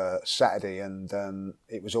Saturday and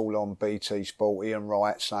it was all on BT Sport, Ian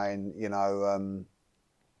Wright saying,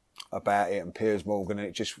 about it and Piers Morgan, and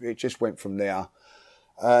it just went from there.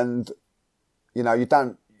 And you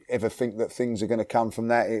don't ever think that things are going to come from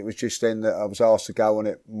that. It was just then that I was asked to go on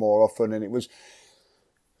it more often, and it was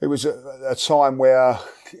a time where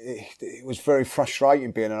it was very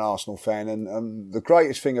frustrating being an Arsenal fan. And the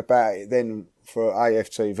greatest thing about it then for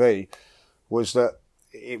AFTV was that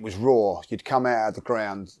it was raw. You'd come out of the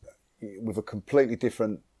ground with a completely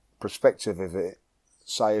different perspective of it,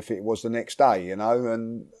 say if it was the next day, and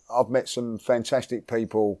I've met some fantastic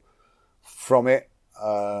people from it,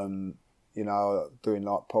 doing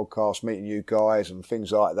like podcasts, meeting you guys and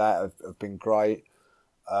things like that have been great.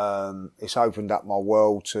 It's opened up my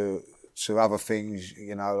world to other things,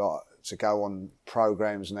 like to go on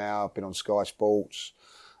programmes now. I've been on Sky Sports,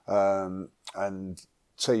 and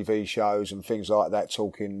TV shows and things like that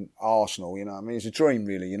talking Arsenal, it's a dream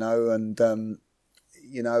really, and I'm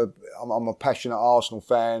a passionate Arsenal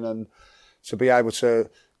fan, and to be able to,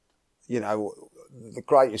 the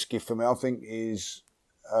greatest gift for me, I think, is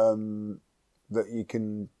that you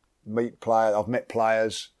can meet players. I've met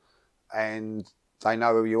players, and they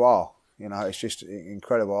know who you are. It's just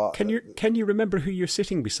incredible. Can you remember who you're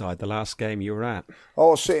sitting beside the last game you were at? I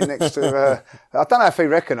was sitting next to. I don't know if he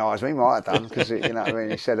recognised me. He might have done because he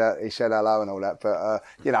said hello and all that. But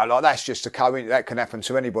like that's just a coincidence. That can happen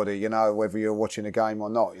to anybody. Whether you're watching a game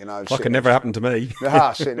or not. That can never happen to me.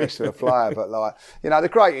 Sitting next to a player, but like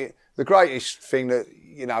the greatest thing that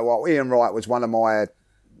Ian Wright was one of my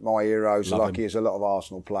heroes. Love like him. He is a lot of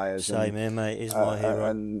Arsenal players. Same here, mate. He's my hero.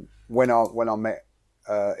 And when I met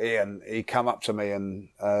Ian, he come up to me and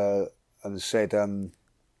said,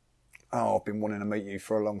 I've been wanting to meet you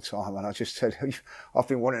for a long time. And I just said, I've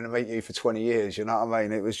been wanting to meet you for 20 years, you know what I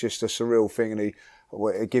mean? It was just a surreal thing, and he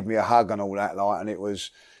gave me a hug and all that, and it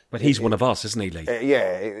was... But he's one of us, isn't he, Lee?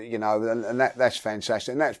 And that's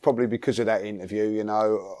fantastic. And that's probably because of that interview,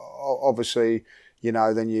 Obviously,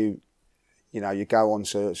 then you go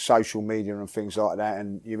onto social media and things like that,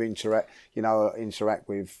 and you interact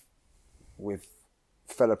with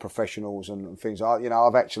fellow professionals and things like that.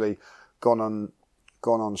 I've actually gone on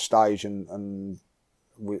stage and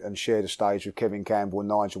shared a stage with Kevin Campbell and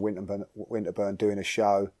Nigel Winterburn doing a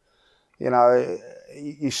show.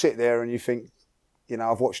 You sit there and you think,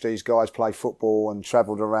 I've watched these guys play football and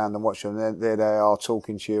travelled around and watched them. There they are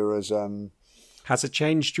talking to you as Has it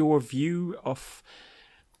changed your view of,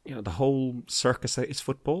 the whole circus that is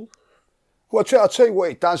football? Well, I'll tell you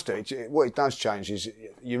what it does do. What it does change is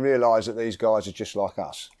you realise that these guys are just like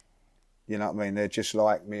us. You know what I mean? They're just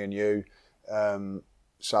like me and you.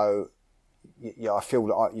 So, I feel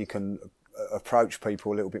that you can approach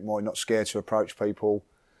people a little bit more. You're not scared to approach people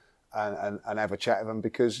and have a chat with them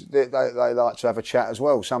because they like to have a chat as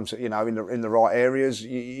well. Some, in the right areas,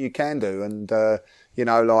 you can do. And, I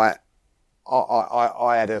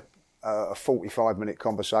had a 45-minute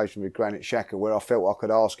conversation with Granit Xhaka where I felt I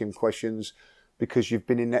could ask him questions because you've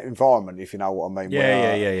been in that environment, if you know what I mean.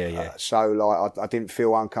 Yeah. So I didn't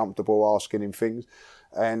feel uncomfortable asking him things,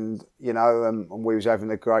 and and we was having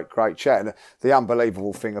a great chat. And the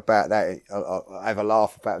unbelievable thing about that, I have a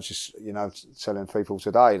laugh about just telling people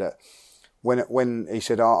today that when he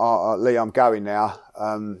said, Lee, I'm going now.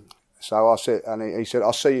 So I said, and he said,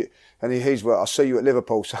 I'll see you. And I'll see you at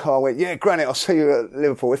Liverpool. So I went, yeah, Granit, I'll see you at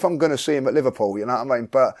Liverpool. If I'm going to see him at Liverpool, you know what I mean?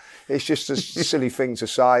 But it's just a silly thing to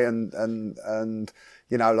say. And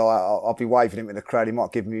I'll be waving him in the crowd. He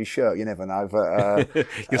might give me his shirt. You never know. But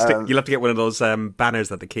you'll have to get one of those banners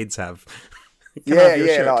that the kids have.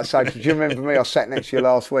 Yeah. Like I say, do you remember me? I sat next to you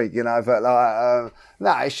last week, But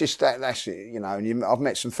no, it's just that's it, And I've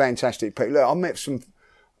met some fantastic people. Look,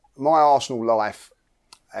 my Arsenal life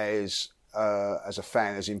as a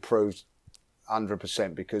fan has improved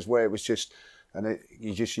 100% because where it was just,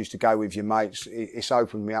 you just used to go with your mates, it's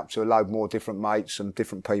opened me up to a load more different mates and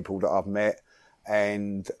different people that I've met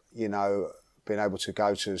and, been able to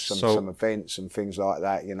go to some events and things like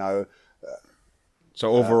that,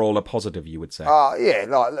 So overall a positive, you would say? Yeah,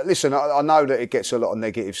 listen, I know that it gets a lot of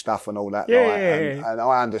negative stuff and all that. And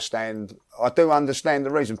I do understand the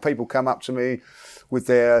reason. People come up to me with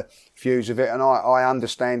their views of it, and I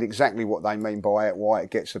understand exactly what they mean by it, why it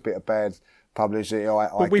gets a bit of bad publicity.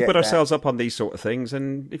 But we put ourselves up on these sort of things,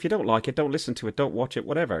 and if you don't like it, don't listen to it, don't watch it,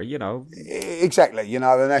 whatever, Exactly, and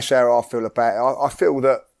that's how I feel about it. I feel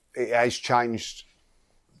that it has changed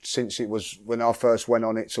since it was when I first went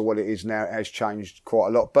on it to what it is now. It has changed quite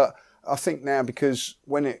a lot, but I think now because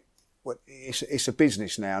it's a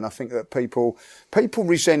business now, and I think that people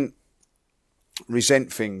resent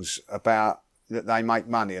things about that they make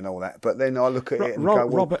money and all that, but then I look at it and go,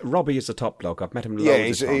 Robbie is a top bloke. I've met him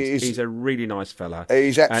loads of times. He's a really nice fella.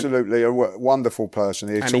 He's absolutely a wonderful person.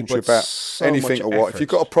 He'll talk to you about anything or what. If you've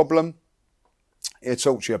got a problem, he'll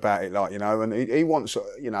talk to you about it, and he wants,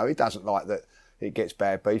 he doesn't like that it gets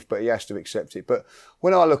bad beef, but he has to accept it. But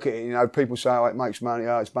when I look at it, people say, it makes money,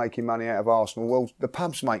 it's making money out of Arsenal. Well, the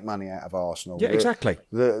pubs make money out of Arsenal. Yeah, exactly.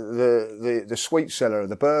 The sweet seller,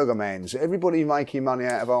 the burger mans, everybody making money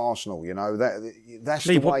out of Arsenal, that's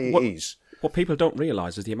Lee, the way it is. What people don't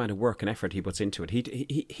realise is the amount of work and effort he puts into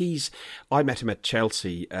it. I met him at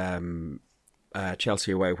Chelsea,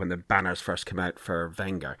 Chelsea away when the banners first came out for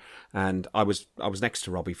Wenger, and I was next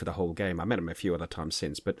to Robbie for the whole game. I met him a few other times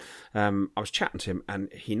since, but I was chatting to him, and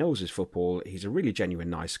he knows his football. He's a really genuine,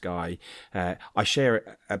 nice guy. I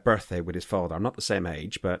share a birthday with his father. I'm not the same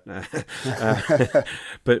age, but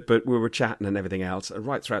but we were chatting and everything else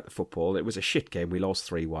right throughout the football. It was a shit game. We lost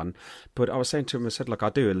 3-1, but I was saying to him, I said, look, I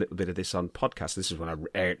do a little bit of this on podcast. This is when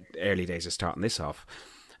early days of starting this off,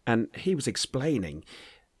 and he was explaining.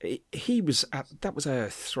 He was that was a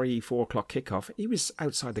 3-4 o'clock kickoff. He was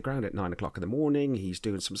outside the ground at 9 o'clock in the morning. He's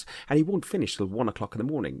doing and he won't finish till 1 o'clock in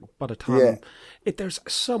the morning. By the time there's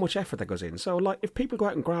so much effort that goes in. So, if people go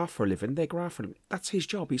out and graft for a living, they graft for a living. That's his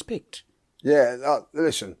job. He's picked. Yeah,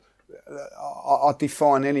 listen, I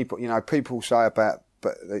define any. People say about,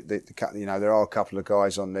 but there are a couple of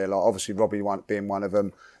guys on there. Like obviously Robbie being one of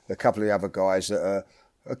them. A couple of the other guys that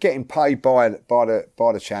are getting paid by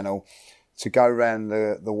the channel to go around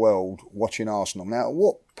the world watching Arsenal. Now,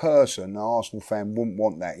 what person, an Arsenal fan, wouldn't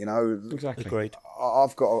want that? Exactly. Agreed.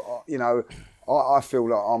 I've got, I feel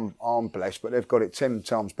like I'm blessed, but they've got it 10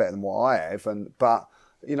 times better than what I have. But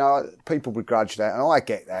people begrudge that, and I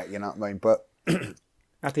get that. You know what I mean? But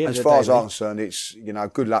at the end as of far the as day, I'm concerned, it's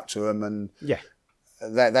good luck to them, and yeah,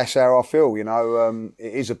 that's how I feel. It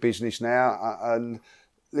is a business now, and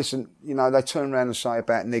listen, they turn around and say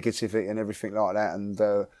about negativity and everything like that,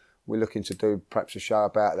 and we're looking to do perhaps a show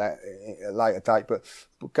about that at a later date. But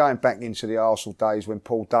going back into the Arsenal days when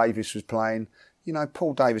Paul Davis was playing,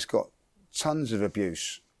 Paul Davis got tons of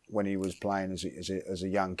abuse when he was playing as a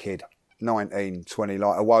young kid, 19, 20,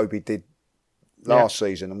 like Iwobi did last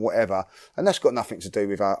season and whatever. And that's got nothing to do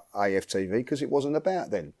with our AFTV because it wasn't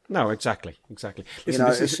about then. No, exactly. Listen,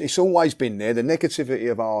 it's always been there. The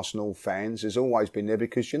negativity of Arsenal fans has always been there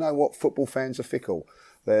because you know what? Football fans are fickle.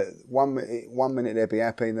 One minute they'll be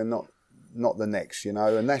happy and they're not not the next, you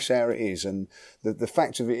know, and that's how it is. And the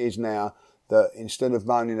fact of it is now that instead of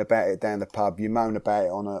moaning about it down the pub, you moan about it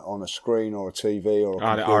on a screen or a TV or a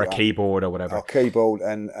computer, or a keyboard or whatever. A keyboard,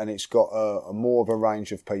 and it's got a more of a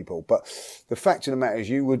range of people. But the fact of the matter is,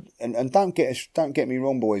 you would, and don't get me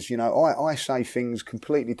wrong, boys. You know, I say things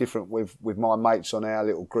completely different with my mates on our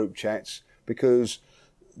little group chats because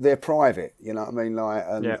they're private, you know what I mean? Like,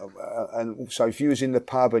 and so if you was in the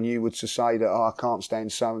pub and you were to say that, I can't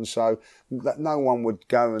stand so and so, that no one would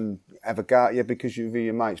go and have a go at you because you're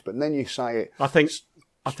your mates. But then you say it. I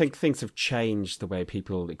think things have changed the way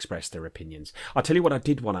people express their opinions. I'll tell you what I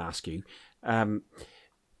did want to ask you. The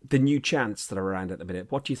new chants that are around at the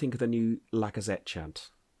minute. What do you think of the new Lacazette chant?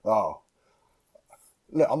 Oh.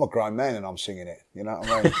 Look, I'm a grown man and I'm singing it. You know what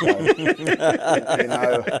I mean? So, you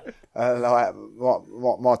know, like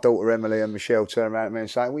my daughter Emily and Michelle turn around at me and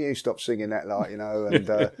say, "Will you stop singing that?" Like, you know, and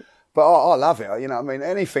but I love it. You know what I mean?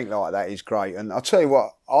 Anything like that is great. And I'll tell you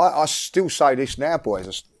what, I still say this now,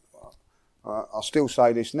 boys. I still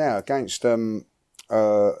say this now against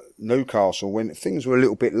Newcastle when things were a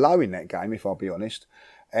little bit low in that game, if I'll be honest,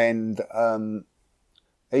 and.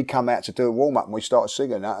 He come out to do a warm up and we started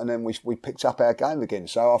singing that, and then we picked up our game again.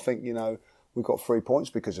 So I think, you know, we got 3 points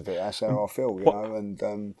because of it. That's how I feel, you know.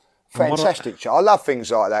 And fantastic. I love things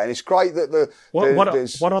like that, and it's great that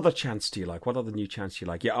what other chants do you like? What other new chants do you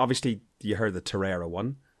like? Yeah, obviously you heard the Torreira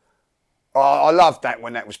one. I loved that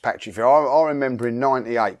when that was Patrick Vieira. I remember in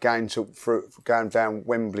 '98 going down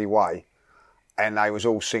Wembley Way. And they was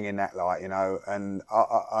all singing that, like, you know, and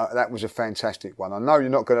that was a fantastic one. I know you're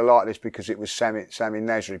not going to like this because it was Sami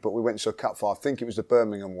Nasri, but we went to a cup final. I think it was the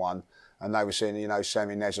Birmingham one, and they were singing, you know,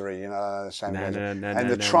 Sami Nasri, you know, Sami Nasri. And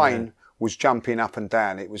the train was jumping up and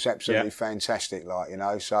down. It was absolutely fantastic, like, you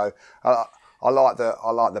know. So I like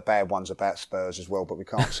the bad ones about Spurs as well, but we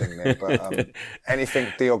can't sing them. But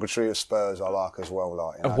anything derogatory of Spurs, I like as well,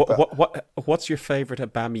 like, you know. What's your favourite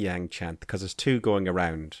Aubameyang chant? Because there's two going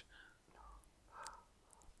around.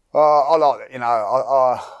 I like it, you know.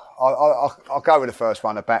 I'll go with the first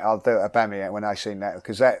one. I'll do it Aubameyang when I sing that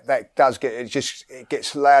because that does it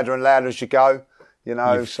gets louder and louder as you go, you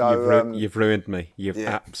know. You've ruined me. You've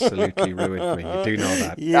absolutely ruined me. You do know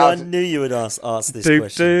that. Yeah, I knew you would ask this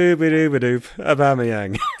question.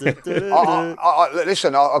 Aubameyang.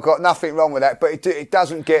 Listen, I've got nothing wrong with that, but it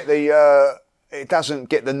doesn't get the. It doesn't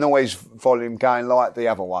get the noise volume going like the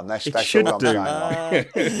other one. That's should all I'm do.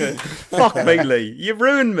 saying. Fuck me, Lee. You've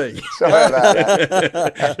ruined me. Sorry about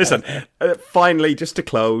that. Listen, finally, just to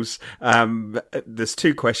close, there's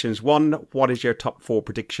two questions. One, what is your top 4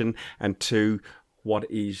 prediction? And 2, what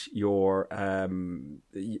is your what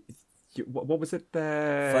was it?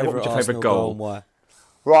 What was your favourite goal? And why?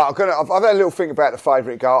 Right, I've had a little think about the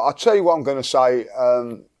favourite goal. I'll tell you what I'm going to say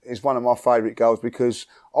is one of my favourite goals because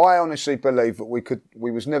I honestly believe that we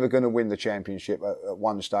was never going to win the championship at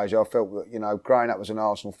one stage. I felt that, you know, growing up as an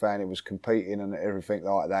Arsenal fan, it was competing and everything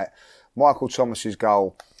like that. Michael Thomas's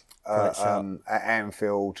goal at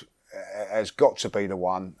Anfield has got to be the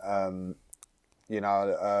one, you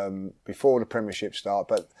know, before the Premiership start.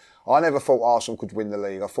 But I never thought Arsenal could win the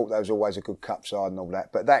league. I thought there was always a good cup side and all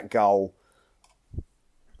that. But that goal,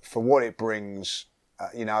 for what it brings,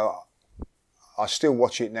 you know, I still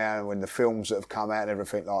watch it now when the films that have come out and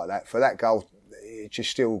everything like that. For that goal, it just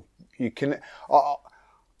still, you can.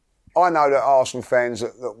 I know that Arsenal fans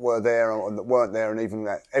that were there and that weren't there, and even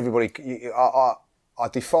that everybody. I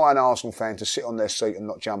defy an Arsenal fan to sit on their seat and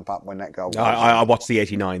not jump up when that goal goes. I watched the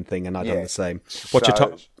 '89 thing and I done the same. What's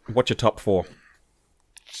your top 4?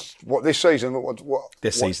 What this season? What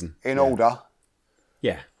season in order?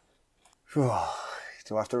 Yeah. Do I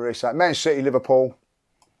have to really say Man City, Liverpool?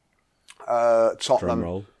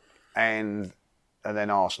 Tottenham and then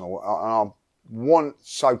Arsenal. I want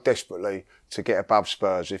so desperately to get above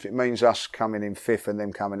Spurs. If it means us coming in 5th and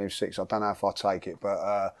them coming in 6th, I don't know if I take it. But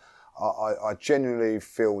I genuinely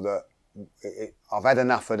feel that I've had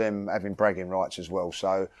enough of them having bragging rights as well.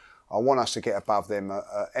 So I want us to get above them at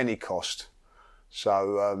any cost.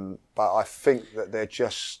 So, but I think that they're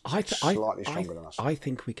just slightly stronger than us. I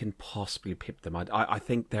think we can possibly pip them. I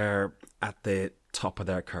think they're at the top of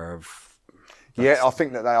their curve. Yeah, I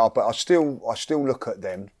think that they are, but I still look at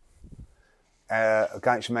them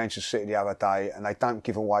against Manchester City the other day, and they don't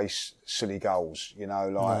give away silly goals. You know,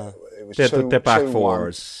 like it was they're back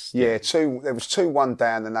fours. Yeah, there was 2-1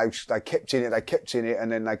 down, and they kept in it, and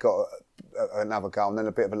then they got another goal, and then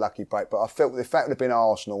a bit of a lucky break. But I felt if that would have been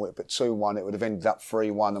Arsenal, but 2-1, it would have ended up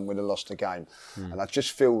 3-1, and we'd have lost the game. And I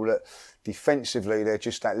just feel that defensively they're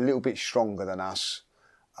just that little bit stronger than us.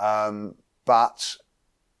 But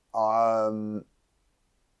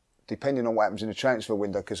depending on what happens in the transfer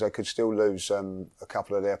window, because they could still lose a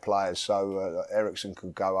couple of their players. So Eriksson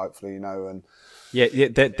could go, hopefully, and Yeah,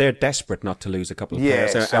 they're desperate not to lose a couple of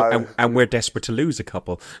players, and we're desperate to lose a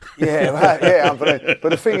couple. But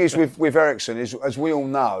the thing is with Eriksson is, as we all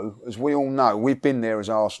know, we've been there as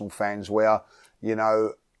Arsenal fans where,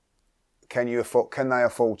 can they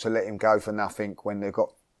afford to let him go for nothing when they've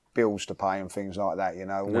got bills to pay and things like that?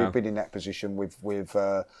 No. We've been in that position with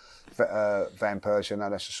Van Persie. I know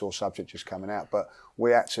that's a sore subject just coming out, but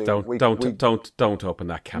we had to. Don't open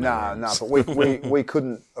that can. No, but we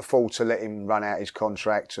couldn't afford to let him run out his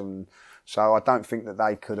contract, and so I don't think that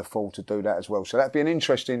they could afford to do that as well. So that'd be an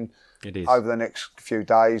interesting. It is over the next few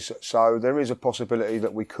days. So there is a possibility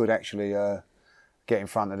that we could actually get in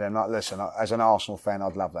front of them. Like, listen, as an Arsenal fan,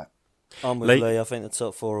 I'd love that. I'm with Lee. I think the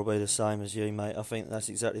top four will be the same as you, mate. I think that's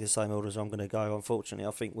exactly the same order as I'm going to go. Unfortunately,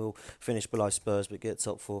 I think we'll finish below Spurs but get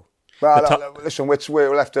top four. Well, listen,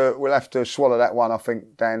 we'll have to swallow that one, I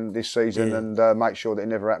think, Dan, this season, and make sure that it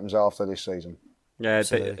never happens after this season. Yeah,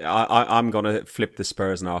 I'm going to flip the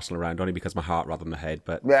Spurs and Arsenal around only because my heart rather than the head.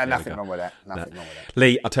 But yeah, nothing wrong with that. Nothing wrong with that.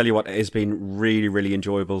 Lee, I'll tell you what, it has been really, really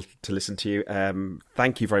enjoyable to listen to you.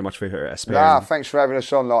 Thank you very much for sparing. Thanks for having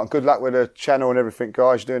us on. And good luck with the channel and everything,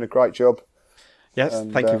 guys. You're doing a great job. Yes,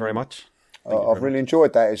 thank you very much. I've really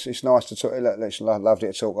enjoyed that. It's nice to talk. Listen, I loved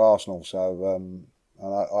it to talk Arsenal. So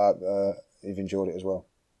you've enjoyed it as well.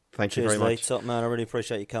 Thank you very much. Lee, top man. I really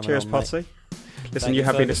appreciate you coming Cheers, on, Potsy. mate. Listen, you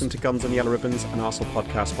have been listening to Guns and Yellow Ribbons, an Arsenal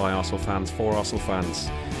podcast by Arsenal fans for Arsenal fans.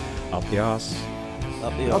 Up the arse.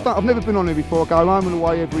 I've never been on here before. I go home and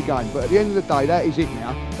away every game, but at the end of the day, that is it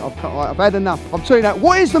now. I've had enough. I'm telling you that.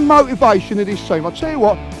 What is the motivation of this team? I'll tell you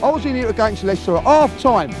what. I was in here against Leicester at half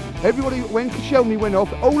time. Everybody, when Koscielny went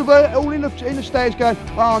off, all in the stands going,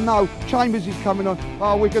 oh no, Chambers is coming on.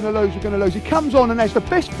 Oh, we're going to lose. He comes on and has the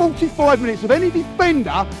best 45 minutes of any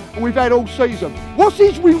defender we've had all season. What's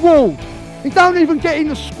his reward? He don't even get in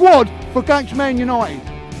the squad for against Man United.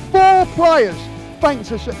 4 players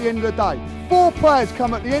thanked us at the end of the day. 4 players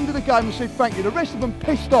come at the end of the game and said thank you. The rest of them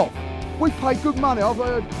pissed off. We pay good money. I've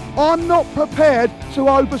heard. I'm not prepared to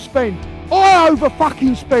overspend. I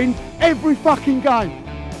over-fucking spend every fucking game.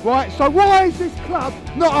 Right? So why is this club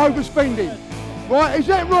not overspending? Right? Is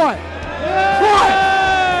that right? Yeah.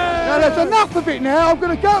 Right! Now there's enough of it now. I'm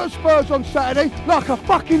going to go to Spurs on Saturday like a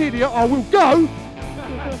fucking idiot. I will go.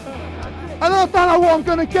 And I don't know what I'm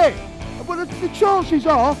going to get. But the chances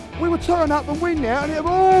are we will turn up and win now and it'll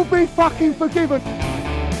all be fucking forgiven.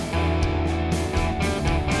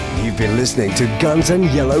 You've been listening to Guns and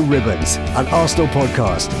Yellow Ribbons, an Arsenal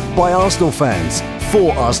podcast by Arsenal fans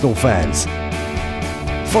for Arsenal fans.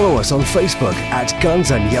 Follow us on Facebook at Guns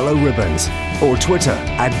and Yellow Ribbons or Twitter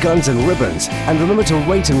at Guns and Ribbons, and remember to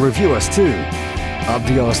rate and review us too. Up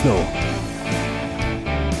the Arsenal.